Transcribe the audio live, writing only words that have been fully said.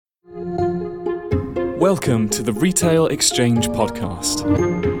Welcome to the Retail Exchange Podcast.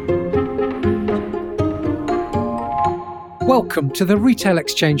 Welcome to the Retail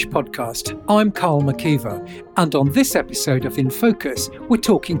Exchange Podcast. I'm Karl McKeever, and on this episode of In Focus, we're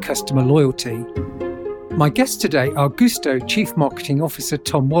talking customer loyalty. My guests today are Gousto Chief Marketing Officer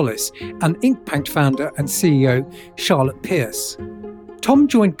Tom Wallis and Inkpact founder and CEO Charlotte Pearce. Tom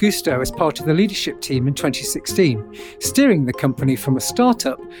joined Gousto as part of the leadership team in 2016, steering the company from a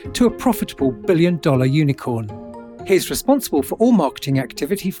startup to a profitable billion-dollar unicorn. He is responsible for all marketing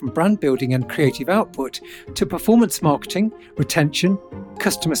activity from brand building and creative output to performance marketing, retention,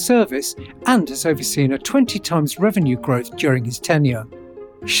 customer service, and has overseen a 20 times revenue growth during his tenure.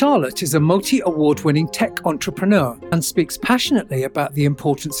 Charlotte is a multi-award-winning tech entrepreneur and speaks passionately about the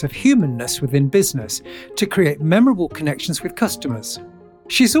importance of humanness within business to create memorable connections with customers.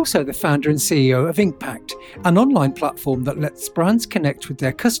 She's also the founder and CEO of Inkpact, an online platform that lets brands connect with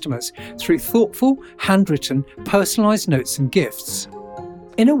their customers through thoughtful, handwritten, personalised notes and gifts.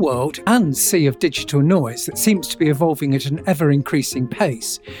 In a world and sea of digital noise that seems to be evolving at an ever-increasing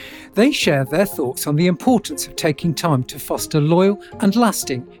pace, they share their thoughts on the importance of taking time to foster loyal and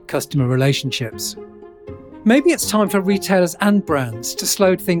lasting customer relationships. Maybe it's time for retailers and brands to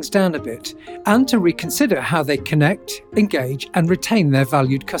slow things down a bit and to reconsider how they connect, engage, and retain their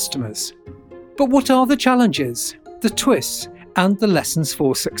valued customers. But what are the challenges, the twists, and the lessons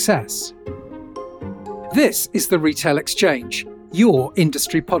for success? This is the Retail Exchange, your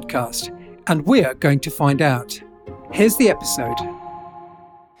industry podcast, and we're going to find out. Here's the episode.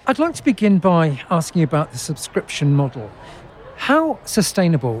 I'd like to begin by asking about the subscription model. How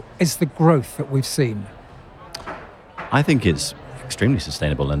sustainable is the growth that we've seen? I think it's extremely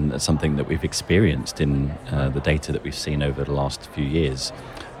sustainable, and it's something that we've experienced in the data that we've seen over the last few years.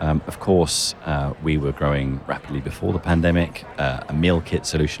 Of course, we were growing rapidly before the pandemic. A meal kit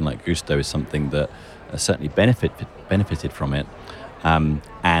solution like Gousto is something that certainly benefited from it.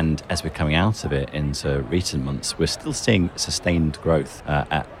 And as we're coming out of it into recent months, we're still seeing sustained growth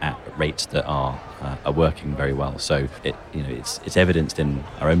at rates that are working very well. So it's evidenced in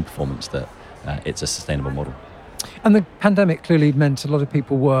our own performance that it's a sustainable model. And the pandemic clearly meant a lot of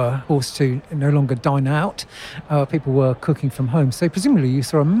people were forced to no longer dine out. People were cooking from home. So presumably you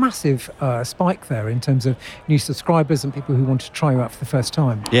saw a massive spike there in terms of new subscribers and people who wanted to try you out for the first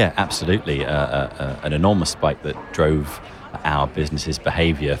time. Yeah, absolutely. An enormous spike that drove our business's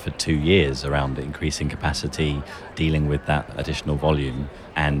behaviour for 2 years around increasing capacity, dealing with that additional volume.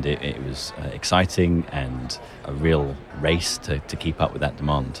 And it was exciting and a real race to keep up with that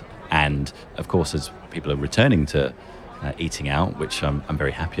demand. And of course, as people are returning to eating out, which I'm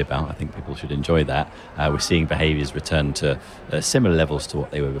very happy about, I think people should enjoy that, we're seeing behaviours return to similar levels to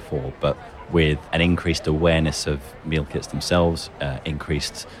what they were before, but with an increased awareness of meal kits themselves,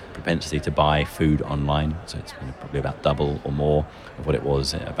 increased propensity to buy food online. So it's probably about double or more of what it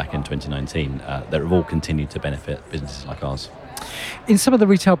was back in 2019, that have all continued to benefit businesses like ours. In some of the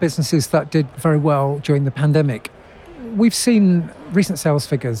retail businesses that did very well during the pandemic, we've seen recent sales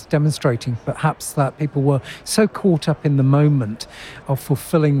figures demonstrating perhaps that people were so caught up in the moment of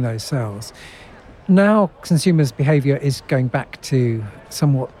fulfilling those sales. Now consumers' behaviour is going back to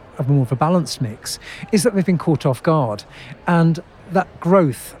somewhat of more of a balanced mix, is that they've been caught off guard. And that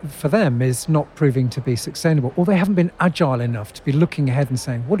growth for them is not proving to be sustainable, or they haven't been agile enough to be looking ahead and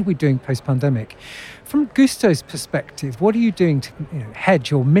saying, what are we doing post-pandemic? From Gousto's perspective, what are you doing to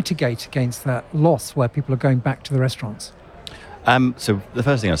hedge or mitigate against that loss where people are going back to the restaurants? So the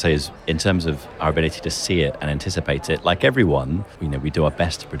first thing I'll say is, in terms of our ability to see it and anticipate it, like everyone, we do our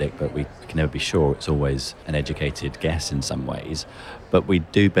best to predict, but we can never be sure. It's always an educated guess in some ways. But we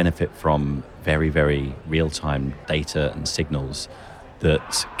do benefit from very, very real-time data and signals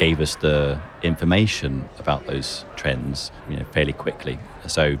that gave us the information about those trends, fairly quickly.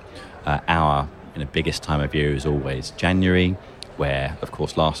 So our biggest time of year is always January, where, of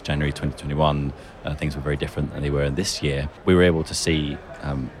course, last January 2021, things were very different than they were this year. We were able to see,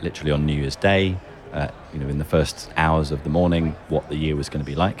 literally on New Year's Day, in the first hours of the morning, what the year was going to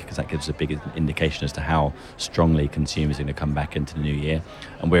be like, because that gives a big indication as to how strongly consumers are going to come back into the new year.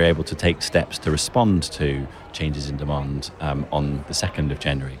 And we're able to take steps to respond to changes in demand on the 2nd of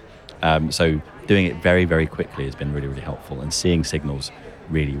January. So doing it very, very quickly has been really, really helpful, and seeing signals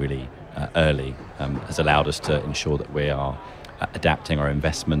really, really early has allowed us to ensure that we are adapting our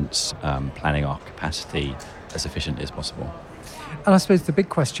investments, planning our capacity as efficiently as possible. And I suppose the big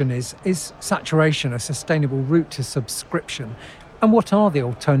question is saturation a sustainable route to subscription? And what are the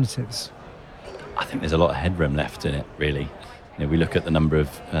alternatives? I think there's a lot of headroom left in it, really. We look at the number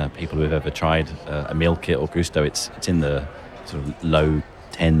of people who have ever tried a meal kit or Gousto, it's in the sort of low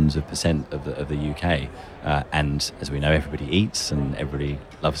tens of percent of the UK. And as we know, everybody eats and everybody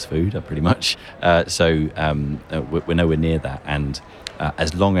loves food, pretty much. So we're nowhere near that. And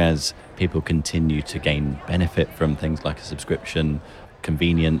as long as people continue to gain benefit from things like a subscription,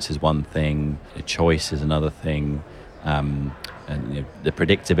 convenience is one thing, choice is another thing, and the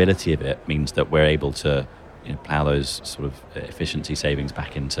predictability of it means that we're able to plough those sort of efficiency savings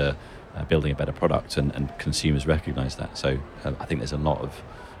back into building a better product, and consumers recognise that. So I think there's a lot of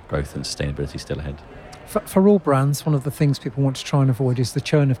growth and sustainability still ahead. For all brands, one of the things people want to try and avoid is the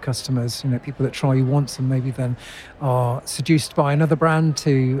churn of customers. People that try you once and maybe then are seduced by another brand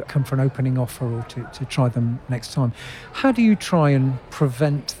to come for an opening offer or to try them next time. How do you try and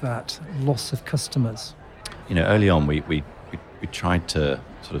prevent that loss of customers? Early on we tried to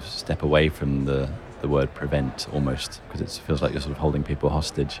sort of step away from the word prevent almost, because it feels like you're sort of holding people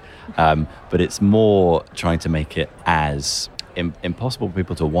hostage. But it's more trying to make it as impossible for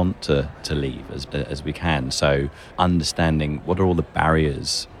people to want to leave as we can. So understanding what are all the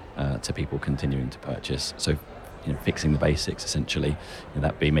barriers to people continuing to purchase. So fixing the basics essentially.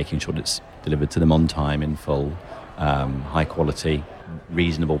 That be making sure that it's delivered to them on time, in full, high quality,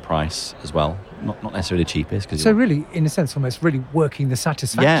 reasonable price as well. Not necessarily the cheapest. So really, in a sense, almost really working the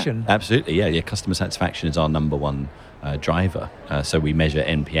satisfaction. Yeah, absolutely. Yeah. Customer satisfaction is our number one driver. So we measure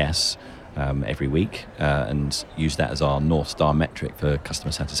NPS every week and use that as our North Star metric for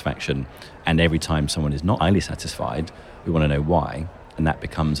customer satisfaction. And every time someone is not highly satisfied, we want to know why. And that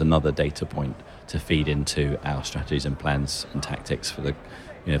becomes another data point to feed into our strategies and plans and tactics for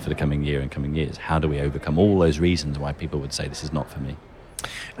the coming year and coming years. How do we overcome all those reasons why people would say this is not for me?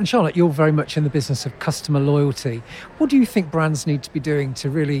 And Charlotte, you're very much in the business of customer loyalty. What do you think brands need to be doing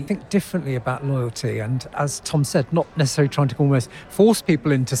to really think differently about loyalty? And as Tom said, not necessarily trying to almost force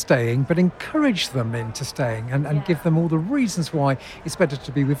people into staying, but encourage them into staying and give them all the reasons why it's better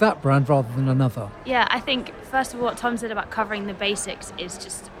to be with that brand rather than another. Yeah, I think, first of all, what Tom said about covering the basics is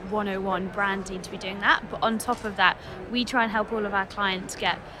just 101. Brands need to be doing that. But on top of that, we try and help all of our clients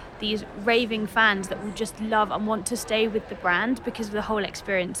get these raving fans that will just love and want to stay with the brand because of the whole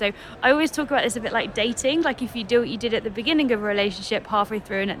experience. So I always talk about this a bit like dating. Like if you do what you did at the beginning of a relationship, halfway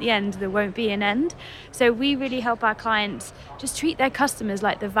through and at the end, there won't be an end. So we really help our clients just treat their customers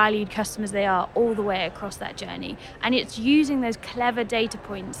like the valued customers they are all the way across that journey. And it's using those clever data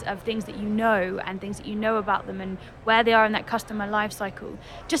points of things that you know and things that you know about them and where they are in that customer life cycle.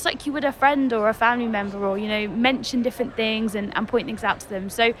 Just like you would a friend or a family member, or, mention different things and point things out to them.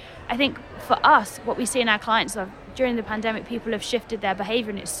 So I think for us, what we see in our clients are during the pandemic, people have shifted their behaviour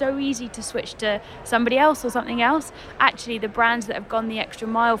and it's so easy to switch to somebody else or something else. Actually, the brands that have gone the extra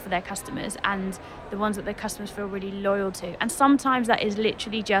mile for their customers and the ones that their customers feel really loyal to. And sometimes that is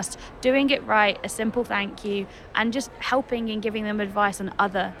literally just doing it right, a simple thank you, and just helping and giving them advice on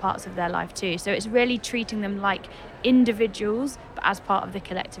other parts of their life too. So it's really treating them like individuals, but as part of the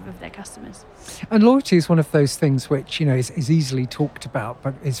collective of their customers. And loyalty is one of those things which, is easily talked about,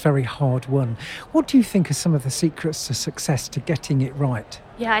 but is very hard won. What do you think are some of the secrets to success to getting it right?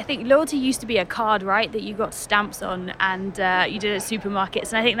 Yeah, I think loyalty used to be a card, right, that you got stamps on and you did at supermarkets.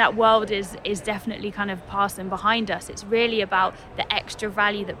 And I think that world is definitely kind of passing behind us. It's really about the extra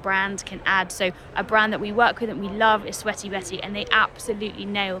value that brands can add. So a brand that we work with and we love is Sweaty Betty, and they absolutely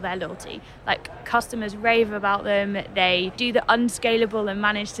nail their loyalty. Like, customers rave about them. They do the unscalable and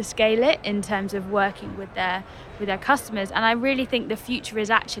manage to scale it in terms of working with their customers. And I really think the future is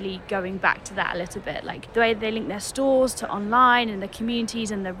actually going back to that a little bit, like the way they link their stores to online and the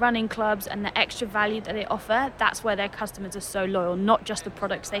communities and the running clubs and the extra value that they offer. That's where their customers are so loyal, not just the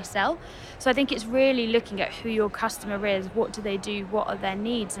products they sell. So I think it's really looking at who your customer is, what do they do, what are their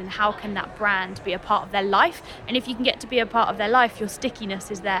needs, and how can that brand be a part of their life. And if you can get to be a part of their life, your stickiness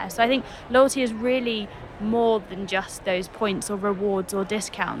is there. So I think loyalty is really more than just those points or rewards or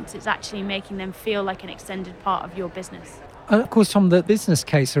discounts. It's actually making them feel like an extended part of your business. Of course, Tom, the business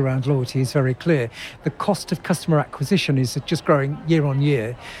case around loyalty is very clear. The cost of customer acquisition is just growing year on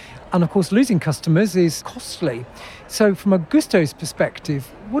year. And of course, losing customers is costly. So from a Gousto's perspective,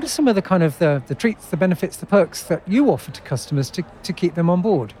 what are some of the kind of the treats, the benefits, the perks that you offer to customers to keep them on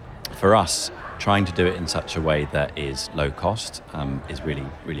board? For us, trying to do it in such a way that is low cost is really,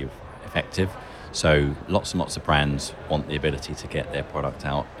 really effective. So lots and lots of brands want the ability to get their product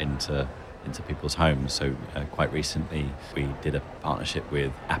out into people's homes. So quite recently we did a partnership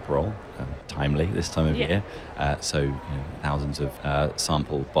with Aperol, timely this time of year. So thousands of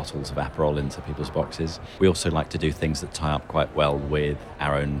sample bottles of Aperol into people's boxes. We also like to do things that tie up quite well with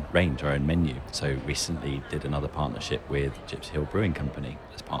our own range, our own menu. So recently did another partnership with Gypsy Hill Brewing Company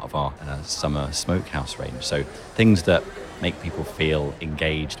as part of our summer smokehouse range. So things that make people feel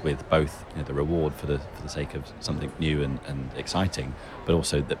engaged with both the reward for the sake of something new and exciting, but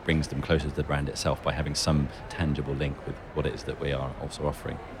also that brings them closer to the brand itself by having some tangible link with what it is that we are also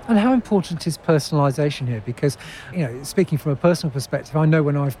offering. And how important is personalisation here? Because, speaking from a personal perspective, I know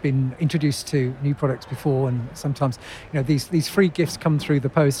when I've been introduced to new products before, and sometimes, these free gifts come through the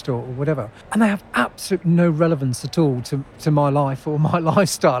post or whatever, and they have absolutely no relevance at all to my life or my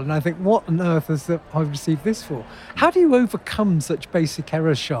lifestyle. And I think, what on earth has I received this for? How do you overcome such basic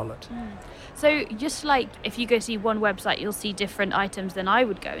errors, Charlotte? So just like if you go see one website, you'll see different items than I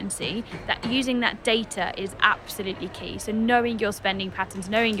would go and see. That using that data is absolutely key. So knowing your spending patterns,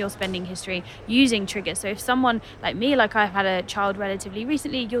 knowing your spending history, using triggers. So if someone like me, like I've had a child relatively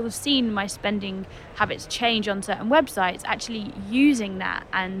recently, you'll have seen my spending habits change on certain websites. Actually using that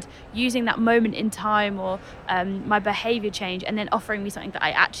and using that moment in time or my behavior change, and then offering me something that I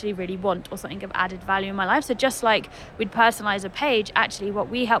actually really want or something of added value in my life. So just like we'd personalize a page, actually what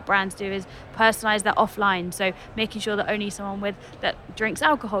we help brands do is personalize that offline. So making sure that only someone that drinks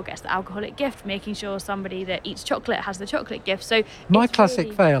alcohol gets the alcoholic gift, making sure somebody that eats chocolate has the chocolate gift. So my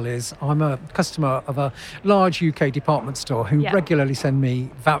classic fail is I'm a customer of a large UK department store who regularly send me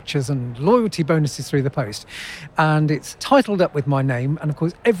vouchers and loyalty bonuses through the post, and it's titled up with my name, and of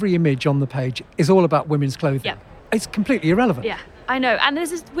course every image on the page is all about women's clothing. It's completely irrelevant. I know, and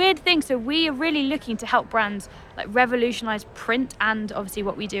there's this weird thing. So we are really looking to help brands like revolutionize print, and obviously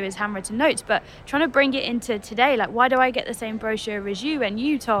what we do is handwritten notes, but trying to bring it into today. Like, why do I get the same brochure as you and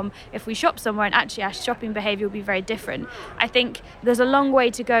you, Tom, if we shop somewhere, and actually our shopping behavior will be very different? I think there's a long way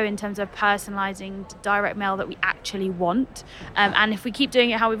to go in terms of personalizing direct mail that we actually want, and if we keep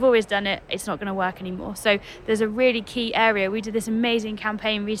doing it how we've always done it, it's not going to work anymore. So there's a really key area. We did this amazing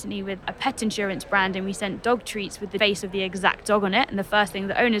campaign recently with a pet insurance brand, and we sent dog treats with the face of the exact dog on it. And the first thing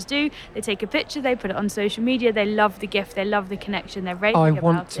the owners do, they take a picture, they put it on social media, they love the gift, they love the connection, they're raving about it. I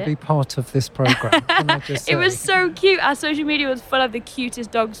want to be part of this programme. Can I just say? It was so cute. Our social media was full of the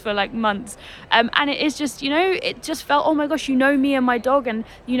cutest dogs for like months, and it is just, it just felt, oh my gosh, me and my dog, and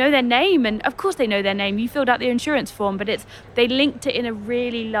their name, and of course they know their name. You filled out the insurance form, but they linked it in a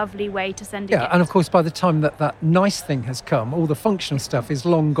really lovely way to send it. Yeah, and of course by the time that nice thing has come, all the functional stuff is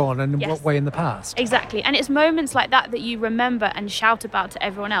long gone and way in the past. Exactly, and it's moments like that you remember and shout about to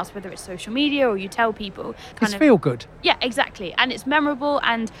everyone else, whether it's social media or you tell people. It's feel good. Yeah, exactly, and it's memorable,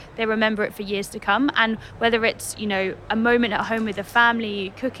 and they remember it for years to come. And whether it's a moment at home with a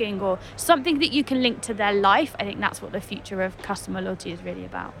family, cooking, or something that you can link to their life, I think that's what the future of customer loyalty is really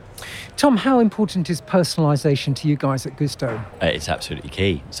about. Tom, how important is personalisation to you guys at Gousto? It's absolutely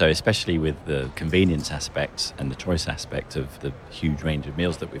key. So especially with the convenience aspects and the choice aspect of the huge range of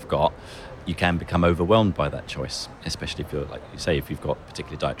meals that we've got, you can become overwhelmed by that choice, especially if you're, like you say, if you've got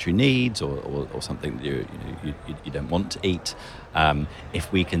particular dietary needs or something that you don't want to eat.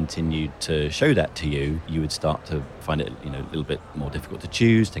 If we continued to show that to you, you would start to find it a little bit more difficult to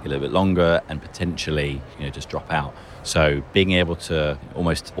choose, take a little bit longer, and potentially just drop out. So being able to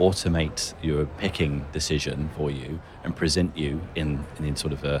almost automate your picking decision for you and present you in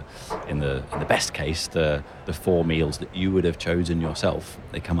the best case the 4 meals that you would have chosen yourself,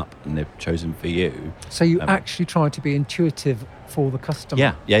 they come up and they're chosen for you. So you actually try to be intuitive for the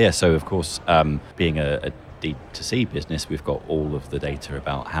customer. Yeah. So of course, being a D2C business, we've got all of the data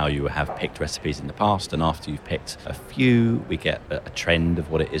about how you have picked recipes in the past, and after you've picked a few, we get a trend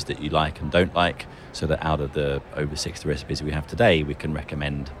of what it is that you like and don't like, so that out of the over 60 recipes we have today, we can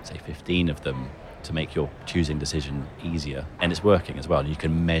recommend, say, 15 of them to make your choosing decision easier. And it's working as well, and you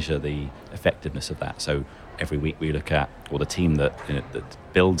can measure the effectiveness of that. So every week we look at, or the team that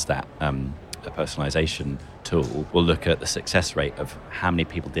builds that a personalization tool will look at the success rate of how many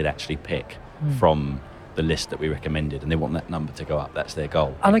people did actually pick from the list that we recommended, and they want that number to go up. That's their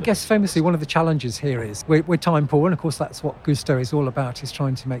goal. And I guess famously one of the challenges here is we're time poor, and of course that's what Gousto is all about, is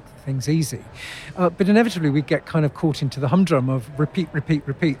trying to make things easy. But inevitably we get kind of caught into the humdrum of repeat.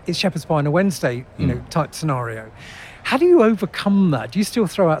 It's shepherd's pie on a Wednesday, type scenario. How do you overcome that? Do you still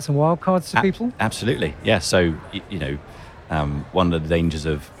throw out some wild cards to people? Absolutely, yeah. So one of the dangers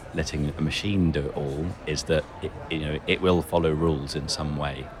of letting a machine do it all is that it will follow rules in some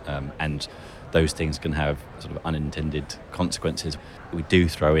way, and those things can have sort of unintended consequences. We do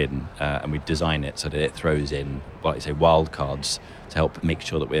throw in, and we design it so that it throws in, like you say, wild cards to help make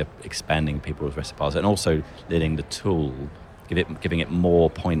sure that we're expanding people's recipes, and also letting the tool giving it more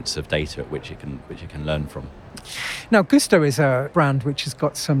points of data at which it can learn from. Now, Gousto is a brand which has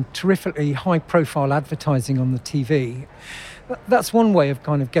got some terrifically high-profile advertising on the TV. That's one way of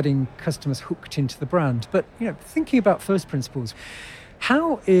kind of getting customers hooked into the brand. But thinking about first principles,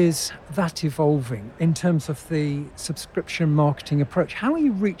 How is that evolving in terms of the subscription marketing approach? How are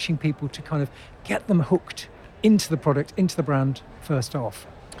you reaching people to kind of get them hooked into the product, into the brand first off?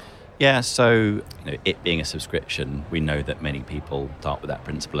 Yeah, so it being a subscription, we know that many people start with that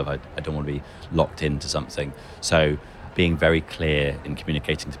principle of I don't want to be locked into something. So being very clear in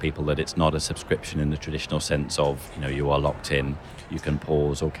communicating to people that it's not a subscription in the traditional sense of, you are locked in, you can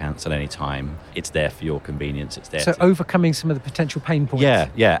pause or cancel any time. It's there for your convenience. It's there. So overcoming some of the potential pain points.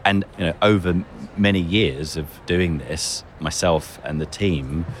 Yeah. And over many years of doing this, myself and the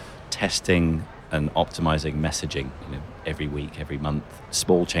team testing and optimizing messaging, every week, every month.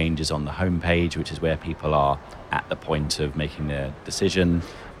 Small changes on the homepage, which is where people are at the point of making their decision.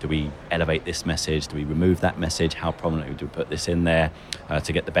 Do we elevate this message? Do we remove that message? How prominently do we put this in there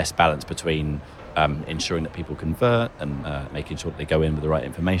to get the best balance between ensuring that people convert and making sure that they go in with the right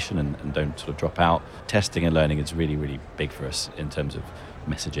information and don't sort of drop out? Testing and learning is really, really big for us in terms of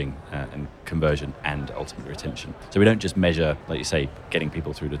messaging and conversion and ultimately retention. So we don't just measure, like you say, getting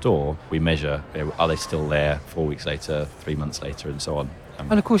people through the door. We measure, are they still there 4 weeks later, 3 months later, and so on.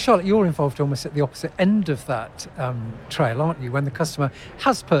 And of course, Charlotte, you're involved almost at the opposite end of that trail, aren't you? When the customer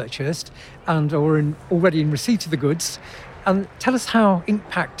has purchased and or already in receipt of the goods. And tell us how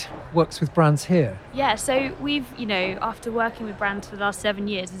Inkpact works with brands here. Yeah, so we've, after working with brands for the last 7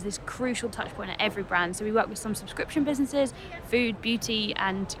 years, there's this crucial touch point at every brand. So we work with some subscription businesses, food, beauty,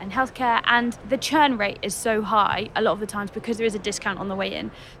 and healthcare. And the churn rate is so high a lot of the times because there is a discount on the way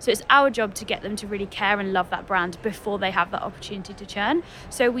in. So it's our job to get them to really care and love that brand before they have that opportunity to churn.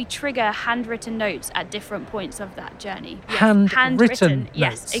 So we trigger handwritten notes at different points of that journey. Yes, handwritten notes?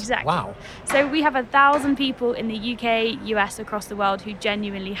 Yes, exactly. Wow. So we have 1,000 people in the UK, US, across the world who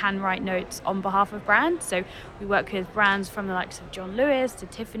genuinely handwrite notes on behalf of brands. So we work with brands from the likes of John Lewis to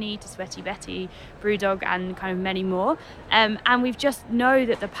Tiffany to Sweaty Betty, Brewdog, and kind of many more. And we've just know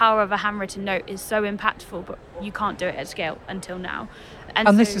that the power of a handwritten note is so impactful, but you can't do it at scale until now. And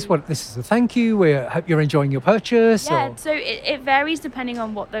so, this is a thank you. We hope you're enjoying your purchase. Yeah, so it varies depending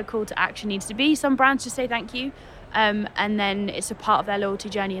on what the call to action needs to be. Some brands just say thank you. And then it's a part of their loyalty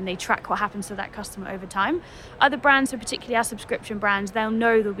journey and they track what happens to that customer over time. Other brands, so particularly our subscription brands, they'll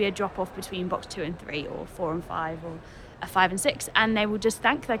know there'll be a drop off between box 2 and 3 or 4 and 5 or a 5 and 6, and they will just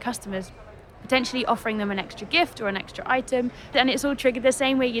thank their customers, potentially offering them an extra gift or an extra item. And it's all triggered the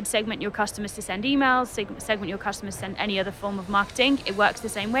same way you'd segment your customers to send emails, segment your customers to send any other form of marketing. It works the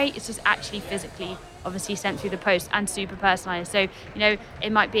same way. It's just actually physically obviously sent through the post and super personalized. So,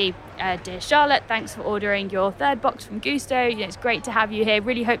 it might be, dear Charlotte, thanks for ordering your 3rd box from Gousto. It's great to have you here.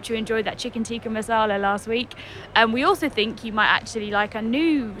 Really hope you enjoyed that chicken tikka masala last week. And we also think you might actually like a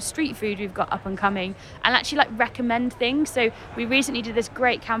new street food we've got up and coming and actually recommend things. So we recently did this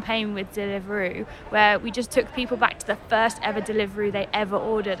great campaign with Deliveroo where we just took people back to the first ever Deliveroo they ever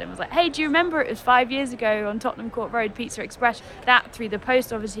ordered and was like, hey, do you remember it was 5 years ago on Tottenham Court Road, Pizza Express? That through the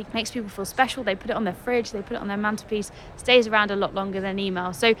post obviously makes people feel special. They put it on their fridge, they put it on their mantelpiece, stays around a lot longer than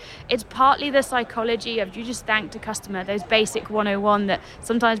email. So it's partly the psychology of you just thank the customer, those basic 101 that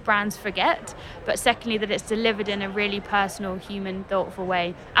sometimes brands forget, but secondly that it's delivered in a really personal, human, thoughtful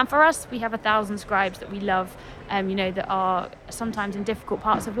way. And for us, we have 1,000 scribes that we love, that are sometimes in difficult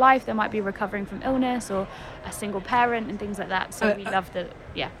parts of life. They might be recovering from illness or a single parent and things like that. So we love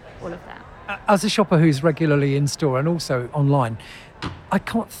all of that. As a shopper who's regularly in store and also online, I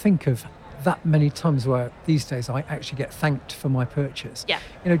can't think of that many times where these days I actually get thanked for my purchase. Yeah.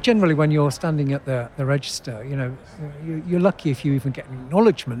 Generally when you're standing at the register, you're lucky if you even get an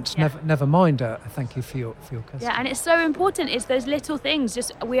acknowledgement. Yeah. Never mind a thank you for your customer. Yeah, and it's so important. It's those little things.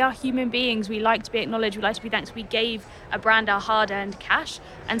 Just we are human beings. We like to be acknowledged. We like to be thanked. We gave a brand our hard-earned cash,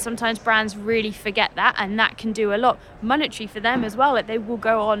 and sometimes brands really forget that, and that can do a lot monetary for them as well. They will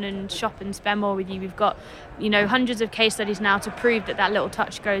go on and shop and spend more with you. We've got hundreds of case studies now to prove that little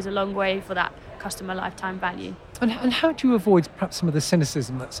touch goes a long way for that customer lifetime value. And how do you avoid perhaps some of the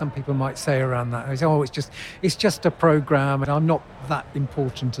cynicism that some people might say around that? It's just a program and I'm not that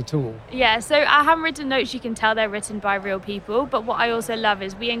important at all. Yeah, so our handwritten notes, you can tell they're written by real people, but what I also love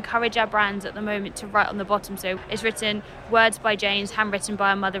is we encourage our brands at the moment to write on the bottom. So it's written words by James, handwritten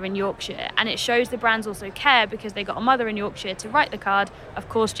by a mother in Yorkshire, and it shows the brands also care because they got a mother in Yorkshire to write the card. Of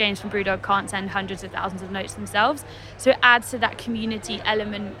course, James from Brewdog can't send hundreds of thousands of notes themselves, so it adds to that community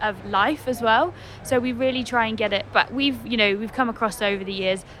element of life as well. So we really try and get it, but we've come across over the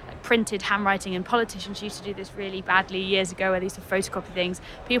years printed handwriting, and politicians used to do this really badly years ago where they used to photocopy things.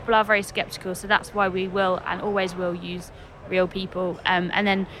 People are very skeptical, so that's why we will and always will use real people, and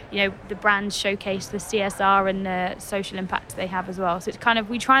then the brands showcase the CSR and the social impact they have as well. So it's kind of,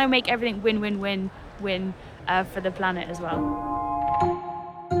 we try and make everything win for the planet as well.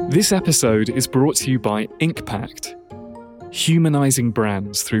 This episode is brought to you by Inkpact, humanising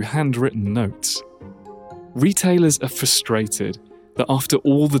brands through handwritten notes. Retailers are frustrated that after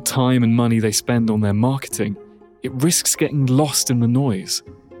all the time and money they spend on their marketing, it risks getting lost in the noise.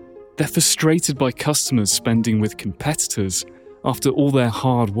 They're frustrated by customers spending with competitors after all their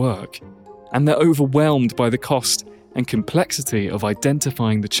hard work, and they're overwhelmed by the cost and complexity of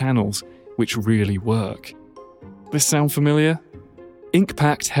identifying the channels which really work. This sound familiar?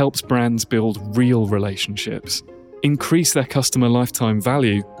 Inkpact helps brands build real relationships, increase their customer lifetime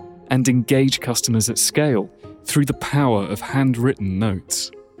value, and engage customers at scale through the power of handwritten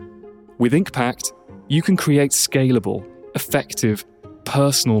notes. With Inkpact, you can create scalable, effective,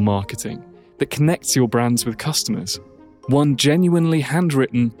 personal marketing that connects your brands with customers, one genuinely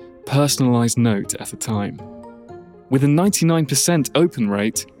handwritten, personalised note at a time. With a 99% open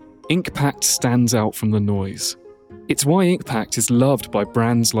rate, Inkpact stands out from the noise. It's why Inkpact is loved by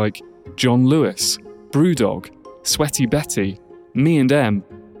brands like John Lewis, Brewdog, Sweaty Betty, Me&M,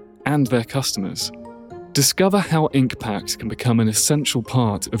 and their customers. Discover how Inkpact can become an essential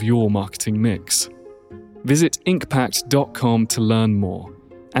part of your marketing mix. Visit inkpact.com to learn more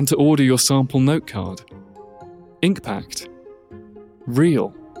and to order your sample note card. Inkpact.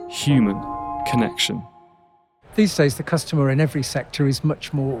 Real human connection. These days, the customer in every sector is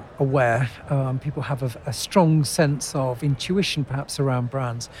much more aware. People have a strong sense of intuition, perhaps, around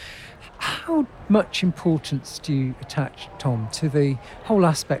brands. How much importance do you attach, Tom, to the whole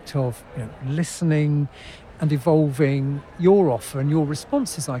aspect of listening and evolving your offer and your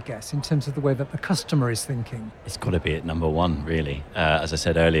responses, I guess, in terms of the way that the customer is thinking? It's got to be at number one, really. As I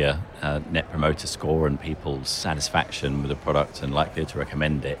said earlier, Net Promoter Score and people's satisfaction with the product and likelihood to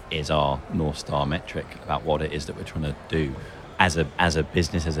recommend it is our North Star metric about what it is that we're trying to do. As a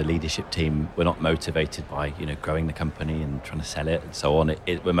business, as a leadership team, we're not motivated by growing the company and trying to sell it and so on.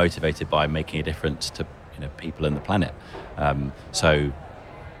 We're motivated by making a difference to people and the planet. So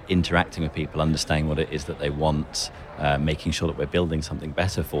interacting with people, understanding what it is that they want, making sure that we're building something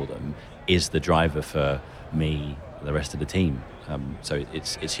better for them is the driver for me and the rest of the team. So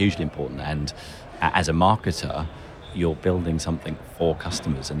it's hugely important. And as a marketer, you're building something for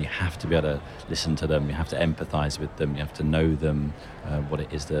customers and you have to be able to listen to them, you have to empathise with them, you have to know them, what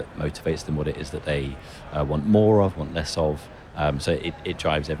it is that motivates them, what it is that they want more of, want less of. So it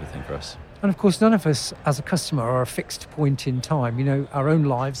drives everything for us. And of course, none of us as a customer are a fixed point in time. Our own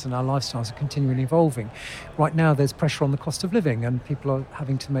lives and our lifestyles are continually evolving. Right now, there's pressure on the cost of living and people are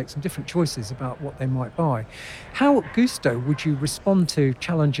having to make some different choices about what they might buy. How at Gousto would you respond to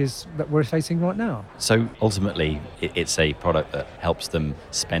challenges that we're facing right now? So ultimately, it's a product that helps them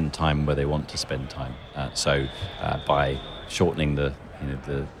spend time where they want to spend time. So by shortening the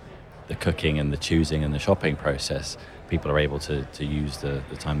cooking and the choosing and the shopping process, people are able to use the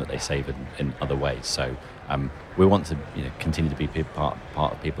time that they save in other ways. So we want to continue to be part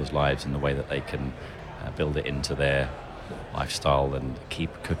of people's lives in the way that they can build it into their lifestyle and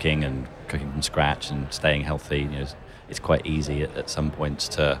keep cooking from scratch and staying healthy. It's quite easy at some points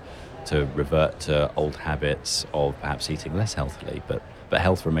to revert to old habits of perhaps eating less healthily, but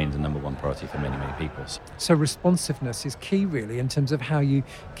health remains the number one priority for many, many people. So responsiveness is key, really, in terms of how you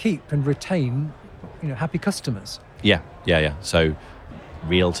keep and retain happy customers. Yeah. So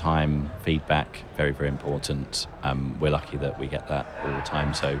real-time feedback, very, very important. We're lucky that we get that all the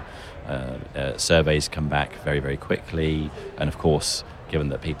time. So surveys come back very, very quickly. And of course, given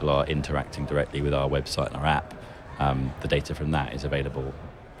that people are interacting directly with our website and our app, the data from that is available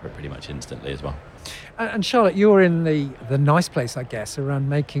pretty much instantly as well. And Charlotte, you're in the nice place, I guess, around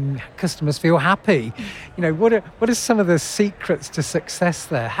making customers feel happy. What are some of the secrets to success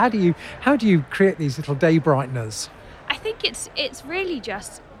there? How do you create these little day brighteners? I think it's really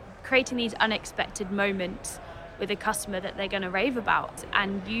just creating these unexpected moments with a customer that they're going to rave about,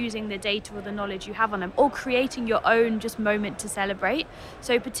 and using the data or the knowledge you have on them, or creating your own just moment to celebrate.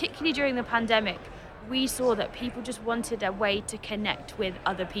 So particularly during the pandemic, we saw that people just wanted a way to connect with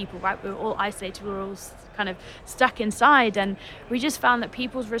other people, right? We were all isolated, we were all kind of stuck inside, and we just found that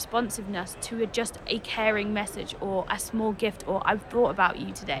people's responsiveness to just a caring message or a small gift or I've thought about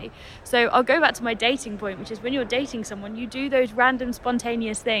you today. So I'll go back to my dating point, which is when you're dating someone, you do those random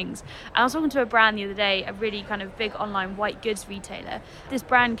spontaneous things. And I was talking to a brand the other day, a really kind of big online white goods retailer. This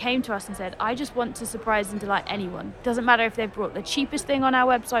brand came to us and said, I just want to surprise and delight anyone. Doesn't matter if they've brought the cheapest thing on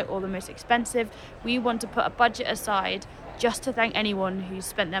our website or the most expensive. We want to put a budget aside just to thank anyone who's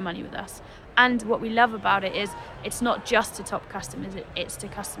spent their money with us. And what we love about it is it's not just to top customers, it's to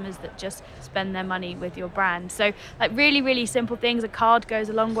customers that just spend their money with your brand. So like really, really simple things. A card goes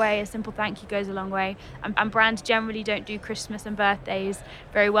a long way, a simple thank you goes a long way. And brands generally don't do Christmas and birthdays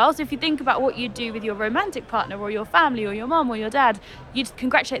very well. So if you think about what you'd do with your romantic partner or your family or your mum or your dad, you'd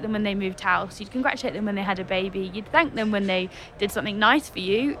congratulate them when they moved house, you'd congratulate them when they had a baby, you'd thank them when they did something nice for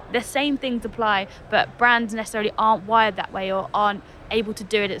you. The same things apply, but brands necessarily aren't wired that way or aren't able to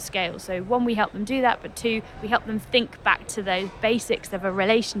do it at scale. So one, we help them do that, but two, we help them think back to those basics of a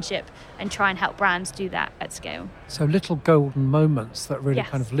relationship and try and help brands do that at scale. So little golden moments that really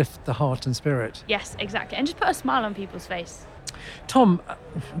kind of lift the heart and spirit. Yes, exactly. And just put a smile on people's face. Tom,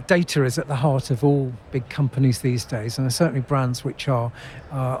 data is at the heart of all big companies these days, and certainly brands which are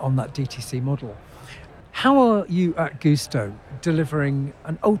on that DTC model. How are you at Gousto delivering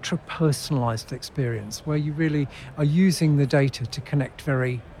an ultra-personalised experience where you really are using the data to connect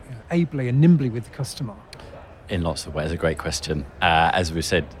very ably and nimbly with the customer? In lots of ways, a great question. As we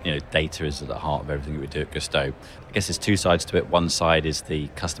said, data is at the heart of everything that we do at Gousto. I guess there's two sides to it. One side is the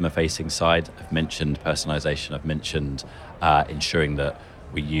customer-facing side. I've mentioned personalisation. I've mentioned ensuring that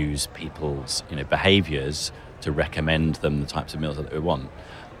we use people's behaviours to recommend them the types of meals that we want.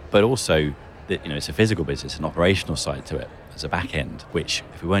 But also, it's a physical business, an operational side to it as a back end, which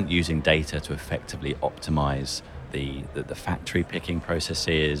if we weren't using data to effectively optimize the factory picking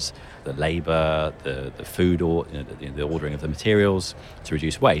processes, the labor, the food, or the ordering of the materials to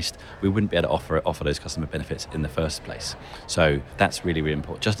reduce waste, we wouldn't be able to offer those customer benefits in the first place. So that's really, really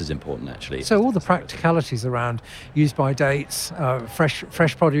important, just as important actually. So all the practicalities around use by dates,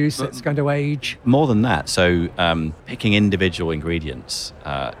 fresh produce that's going to age. More than that, so picking individual ingredients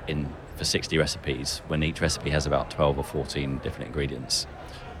for 60 recipes, when each recipe has about 12 or 14 different ingredients,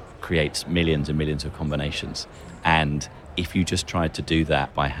 creates millions and millions of combinations. And if you just tried to do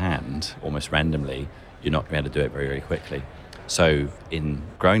that by hand, almost randomly, you're not going to be able to do it very, very quickly. So in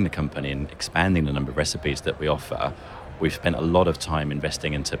growing the company and expanding the number of recipes that we offer, we've spent a lot of time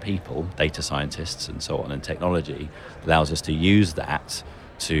investing into people, data scientists and so on, and technology allows us to use that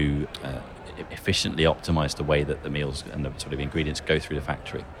to efficiently optimize the way that the meals and the sort of ingredients go through the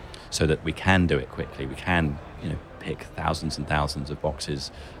factory, so that we can do it quickly. We can, pick thousands and thousands of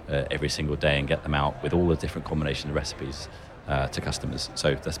boxes every single day and get them out with all the different combinations of recipes to customers.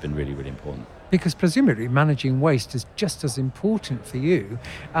 So that's been really, really important. Because presumably managing waste is just as important for you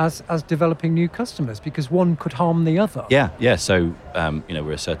as developing new customers, because one could harm the other. Yeah. So,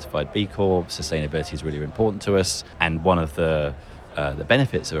 we're a certified B Corp. Sustainability is really important to us. And one of the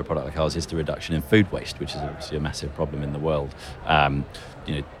benefits of a product like ours is the reduction in food waste, which is obviously a massive problem in the world.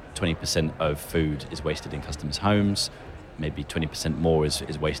 20% of food is wasted in customers' homes. Maybe 20% more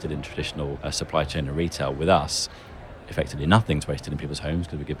is wasted in traditional supply chain and retail. With us, effectively nothing's wasted in people's homes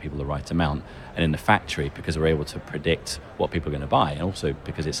because we give people the right amount. And in the factory, because we're able to predict what people are going to buy, and also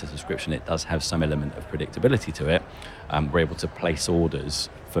because it's a subscription, it does have some element of predictability to it. We're able to place orders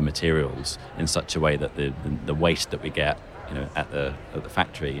for materials in such a way that the waste that we get at the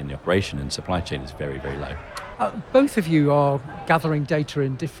factory in the operation and supply chain is very, very low. Both of you are gathering data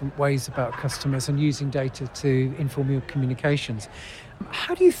in different ways about customers and using data to inform your communications.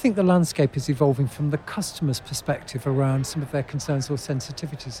 How do you think the landscape is evolving from the customer's perspective around some of their concerns or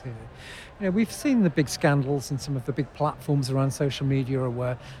sensitivities here? We've seen the big scandals and some of the big platforms around social media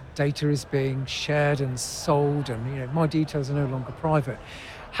where data is being shared and sold and, my details are no longer private.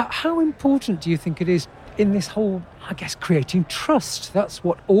 How important do you think it is in this whole, creating trust? That's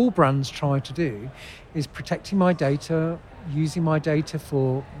what all brands try to do, is protecting my data, using my data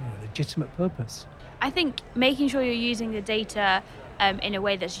for a legitimate purpose. I think making sure you're using the data in a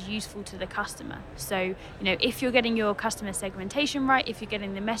way that's useful to the customer. So, if you're getting your customer segmentation right, if you're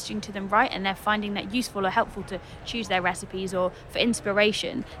getting the messaging to them right, and they're finding that useful or helpful to choose their recipes or for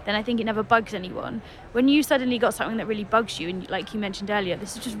inspiration, then I think it never bugs anyone. When you suddenly got something that really bugs you, and like you mentioned earlier,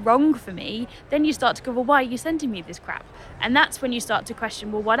 this is just wrong for me, then you start to go, well, why are you sending me this crap? And that's when you start to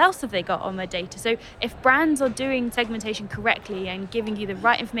question, well, what else have they got on their data? So if brands are doing segmentation correctly and giving you the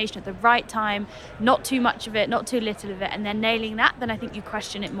right information at the right time, not too much of it, not too little of it, and they're nailing that, then I think you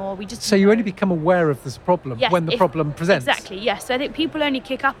question it more. So you only become aware of this problem when the problem presents? Exactly, yes. So I think people only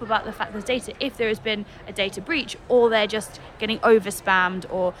kick up about the fact there's data if there has been a data breach, or they're just getting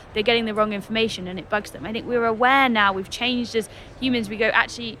over-spammed, or they're getting the wrong information and it bugs them. I think we're aware now, we've changed as humans, we go,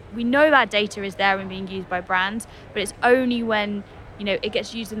 actually, we know that data is there and being used by brands, but it's only when it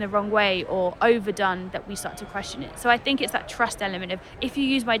gets used in the wrong way or overdone that we start to question it. So I think it's that trust element of, if you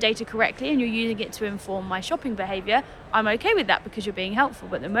use my data correctly and you're using it to inform my shopping behaviour, I'm okay with that because you're being helpful.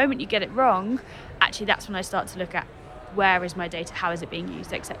 But the moment you get it wrong, actually that's when I start to look at where is my data, how is it being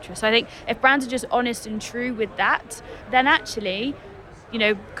used, etc. So I think if brands are just honest and true with that, then actually,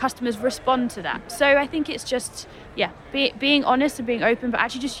 customers respond to that. So I think it's just, being honest and being open, but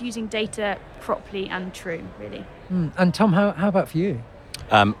actually just using data properly and true, really. And Tom, how about for you?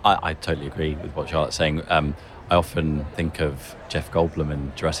 I totally agree with what Charlotte's saying. I often think of Jeff Goldblum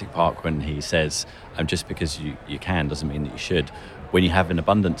in Jurassic Park when he says, just because you can doesn't mean that you should. When you have an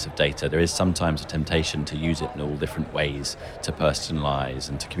abundance of data, there is sometimes a temptation to use it in all different ways to personalise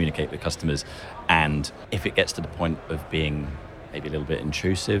and to communicate with customers. And if it gets to the point of being maybe a little bit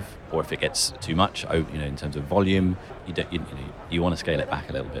intrusive, or if it gets too much, in terms of volume, you want to scale it back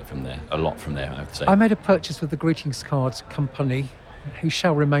a little bit from there, a lot from there, I would say. I made a purchase with the greetings cards company, who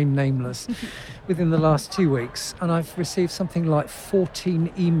shall remain nameless, within the last 2 weeks, and I've received something like 14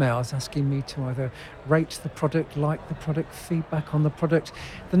 emails asking me to either rate the product, like the product, feedback on the product.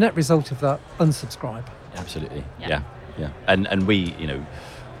 The net result of that, unsubscribe. Absolutely, yeah. And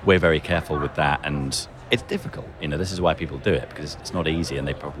we're very careful with that, and it's difficult. This is why people do it, because it's not easy, and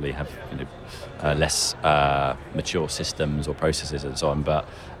they probably have less mature systems or processes and so on. But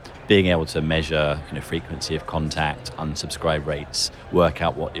being able to measure frequency of contact, unsubscribe rates, work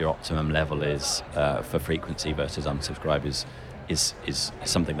out what your optimum level is for frequency versus unsubscribe is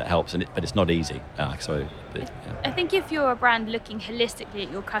something that helps, but it's not easy. I think if you're a brand looking holistically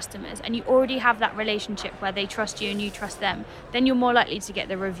at your customers and you already have that relationship where they trust you and you trust them, then you're more likely to get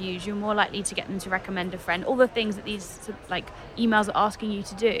the reviews, you're more likely to get them to recommend a friend, all the things that these emails are asking you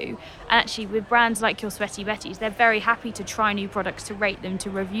to do. And actually with brands like your Sweaty Betties, they're very happy to try new products, to rate them, to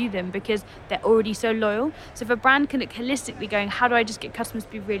review them, because they're already so loyal. So if a brand can look holistically going, how do I just get customers to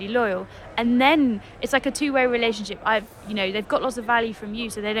be really loyal? And then it's like a two-way relationship. They've got lots of value from you,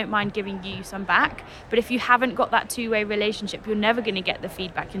 so they don't mind giving you some back. But if you haven't got that two-way relationship, you're never going to get the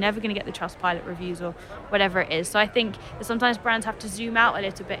feedback, you're never going to get the Trustpilot reviews or whatever it is. So I think that sometimes brands have to zoom out a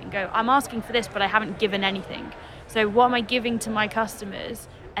little bit and go, I'm asking for this, but I haven't given anything. So what am I giving to my customers?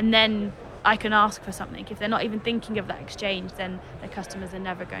 And then I can ask for something. If they're not even thinking of that exchange, then their customers are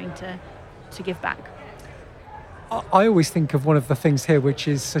never going to give back. I always think of one of the things here, which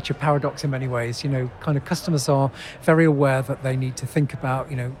is such a paradox in many ways. Kind of customers are very aware that they need to think about,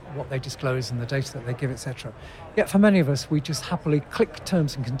 what they disclose and the data that they give, etc. Yet for many of us, we just happily click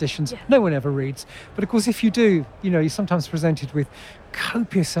terms and conditions. Yeah. No one ever reads. But of course, if you do, you're sometimes presented with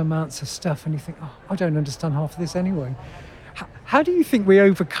copious amounts of stuff and you think, I don't understand half of this anyway. How do you think we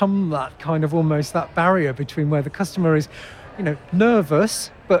overcome that kind of almost that barrier between where the customer is,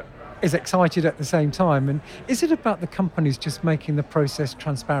 nervous, but is excited at the same time? And is it about the companies just making the process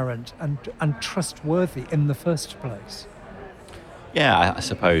transparent and trustworthy in the first place? Yeah, I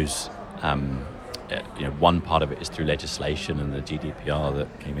suppose one part of it is through legislation, and the GDPR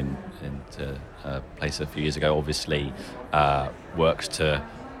that came into place a few years ago obviously works to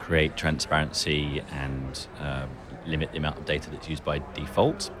create transparency and limit the amount of data that's used by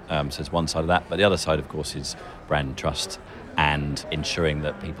default. So there's one side of that, but the other side, of course, is brand trust and ensuring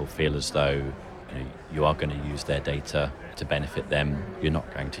that people feel as though you are going to use their data to benefit them. You're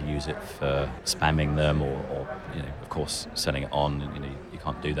not going to use it for spamming them or of course, selling it on. You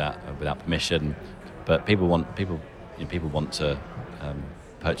can't do that without permission. But people want to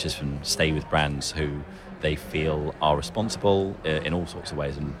purchase and stay with brands who they feel are responsible in all sorts of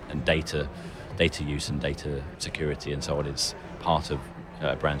ways, and data use and data security and so on is part of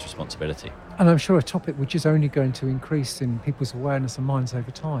a brand's responsibility. And I'm sure a topic which is only going to increase in people's awareness and minds over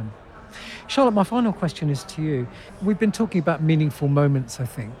time. Charlotte, my final question is to you. We've been talking about meaningful moments, I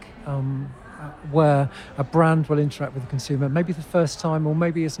think, where a brand will interact with the consumer, maybe the first time or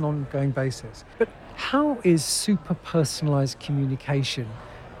maybe as an ongoing basis. But how is super personalised communication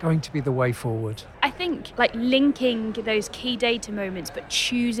going to be the way forward? I think linking those key data moments, but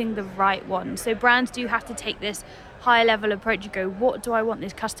choosing the right one. So brands do have to take this higher level approach. You go, what do I want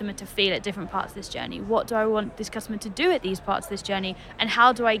this customer to feel at different parts of this journey? What do I want this customer to do at these parts of this journey? And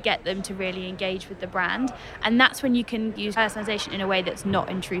how do I get them to really engage with the brand? And that's when you can use personalization in a way that's not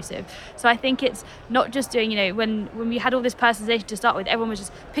intrusive. So I think it's not just doing, when we had all this personalization to start with, everyone was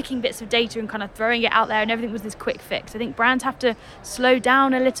just picking bits of data and kind of throwing it out there and everything was this quick fix. I think brands have to slow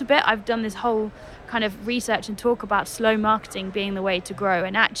down a little bit. I've done this whole kind of research and talk about slow marketing being the way to grow,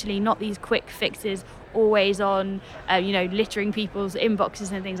 and actually not these quick fixes always on, littering people's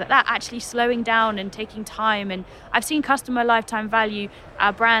inboxes and things like that. Actually slowing down and taking time. And I've seen customer lifetime value.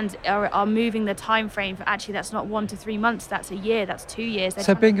 Our brands are moving the time frame for actually that's not 1 to 3 months, that's a year, that's 2 years.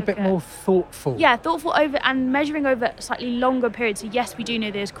 So being a bit more thoughtful. Yeah, thoughtful over and measuring over slightly longer periods. So yes, we do know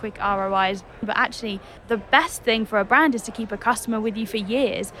there's quick ROIs, but actually the best thing for a brand is to keep a customer with you for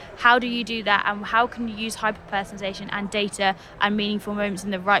years. How do you do that, and how can you use hyper-personalization and data and meaningful moments in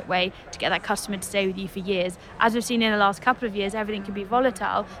the right way to get that customer to stay with you for years? As we've seen in the last couple of years, everything can be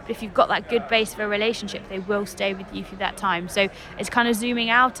volatile, but if you've got that good base of a relationship, they will stay with you through that time. So it's kind of zooming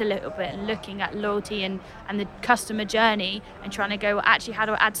out a little bit and looking at loyalty and the customer journey and trying to go, well, actually, how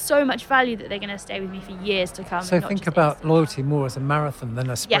do I add so much value that they're going to stay with me for years to come? So think about loyalty more as a marathon than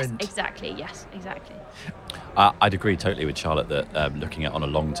a sprint. Yes, exactly. I'd agree totally with Charlotte that looking at on a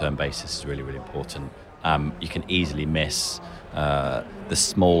long-term basis is really, really important. You can easily miss the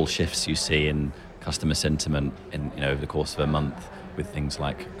small shifts you see in customer sentiment over the course of a month with things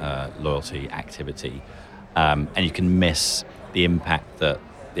like loyalty activity, and you can miss the impact that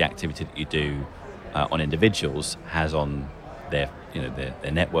the activity that you do on individuals has on their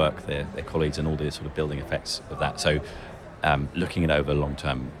network, their colleagues, and all the sort of building effects of that. So looking at it over long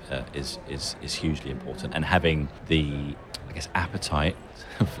term is hugely important, and having the appetite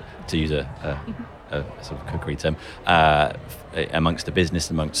to use a sort of cookery term amongst the business,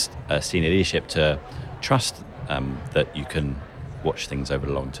 amongst senior leadership, to trust that you can watch things over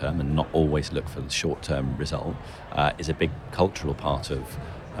the long term and not always look for the short term result is a big cultural part of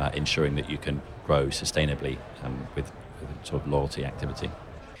ensuring that you can grow sustainably with sort of loyalty activity.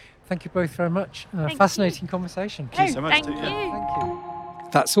 Thank you both very much. Fascinating conversation. Thank you so much. Thank you. Thank you.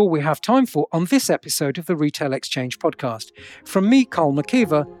 That's all we have time for on this episode of the Retail Exchange podcast. From me, Karl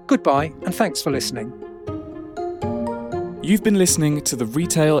McKeever, goodbye and thanks for listening. You've been listening to the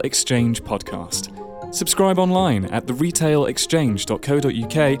Retail Exchange podcast. Subscribe online at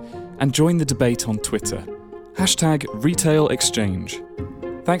theretailexchange.co.uk and join the debate on Twitter. #RetailExchange.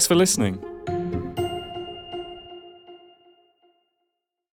 Thanks for listening.